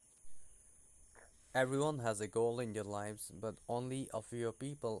Everyone has a goal in their lives, but only a few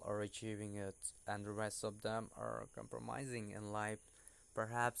people are achieving it, and the rest of them are compromising in life.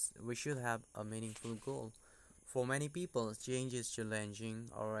 Perhaps we should have a meaningful goal. For many people, change is challenging.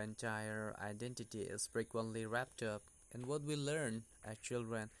 Our entire identity is frequently wrapped up in what we learn as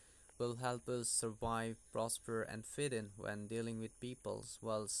children will help us survive, prosper, and fit in when dealing with peoples,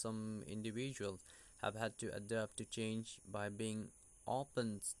 while some individuals have had to adapt to change by being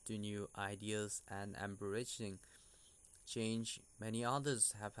open to new ideas and embracing change. Many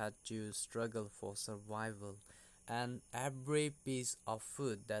others have had to struggle for survival and every piece of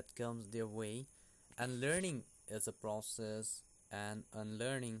food that comes their way. And learning is a process, and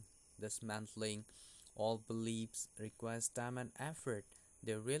unlearning, dismantling all beliefs requires time and effort.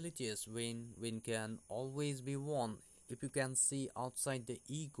 The reality is win can always be won if you can see outside the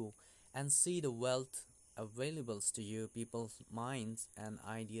ego and see the wealth available to you. People's minds and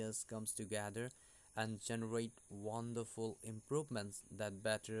ideas comes together and generate wonderful improvements that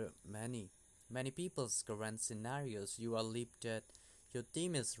better many people's current scenarios. You are lifted, your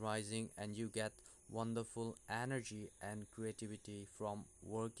team is rising, and you get wonderful energy and creativity from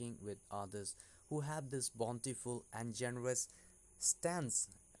working with others who have this bountiful and generous stance.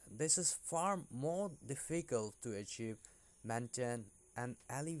 This is far more difficult to achieve, maintain, and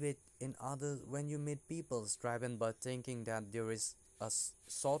elevate in others when you meet people driven by thinking that there is a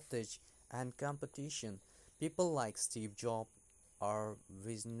shortage and competition. People like Steve Jobs are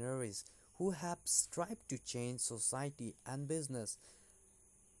visionaries who have strived to change society and business.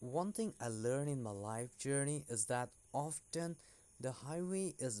 One thing I learned in my life journey is that often the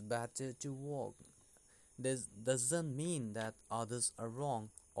highway is better to walk. This doesn't mean that others are wrong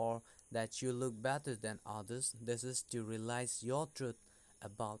or that you look better than others. This is to realize your truth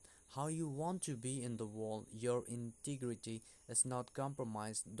about how you want to be in the world. Your integrity is not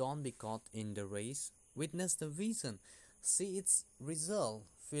compromised. Don't be caught in the race. Witness the vision. See its result.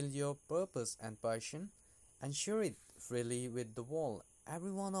 Feel your purpose and passion and share it freely with the world.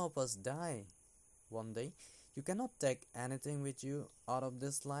 Every one of us die one day. You cannot take anything with you out of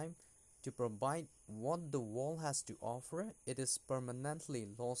this life to provide what the world has to offer. It is permanently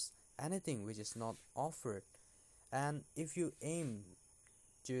lost anything which is not offered. And if you aim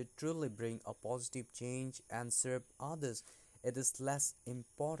to truly bring a positive change and serve others, it is less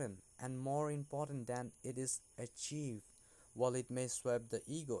important and more important than it is achieved. While it may sway the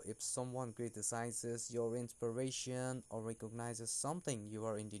ego, if someone criticizes your inspiration or recognizes something you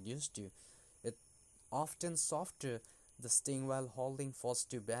are introduced to, it often softer the sting while holding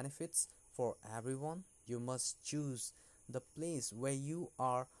fast to benefits for everyone. You must choose the place where you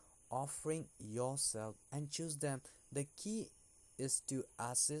are offering yourself and choose them. The key is to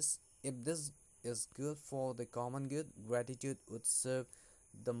assess if this is good for the common good. Gratitude would serve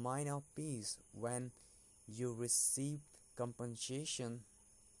the mind of peace when you receive compensation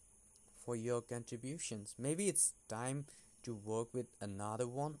for your contributions. Maybe it's time to work with another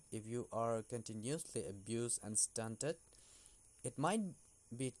one if you are continuously abused and stunted. It might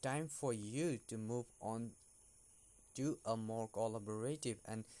be time for you to move on to a more collaborative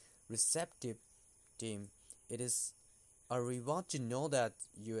and receptive team. It is a reward to know that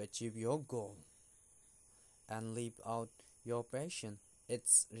you achieve your goal and live out your passion.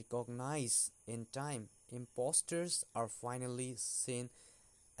 It's recognized in time. Imposters are finally seen,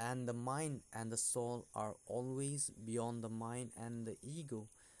 and the mind and the soul are always beyond the mind and the ego.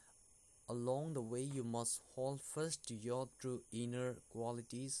 Along the way, you must hold first to your true inner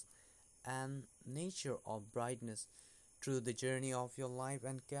qualities and nature of brightness through the journey of your life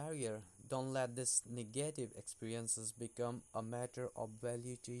and career. Don't let these negative experiences become a matter of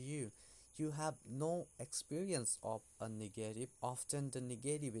value to you. You have no experience of a negative. Often, the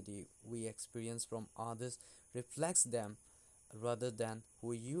negativity we experience from others reflects them rather than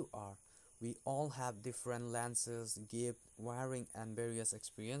who you are. We all have different lenses, gifts, wiring, and various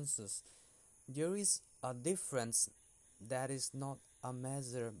experiences. There is a difference that is not a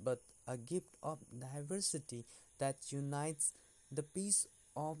measure but a gift of diversity that unites the piece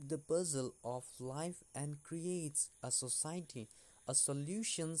of the puzzle of life and creates a society, a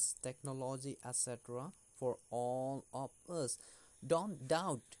solutions, technology, etc. for all of us. Don't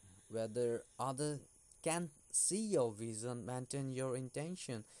doubt whether others can see your vision, maintain your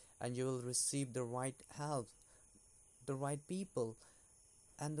intention, and you will receive the right help, the right people,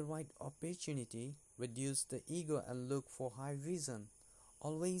 and the right opportunity. Reduce the ego and look for high vision.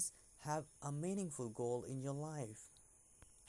 Always have a meaningful goal in your life.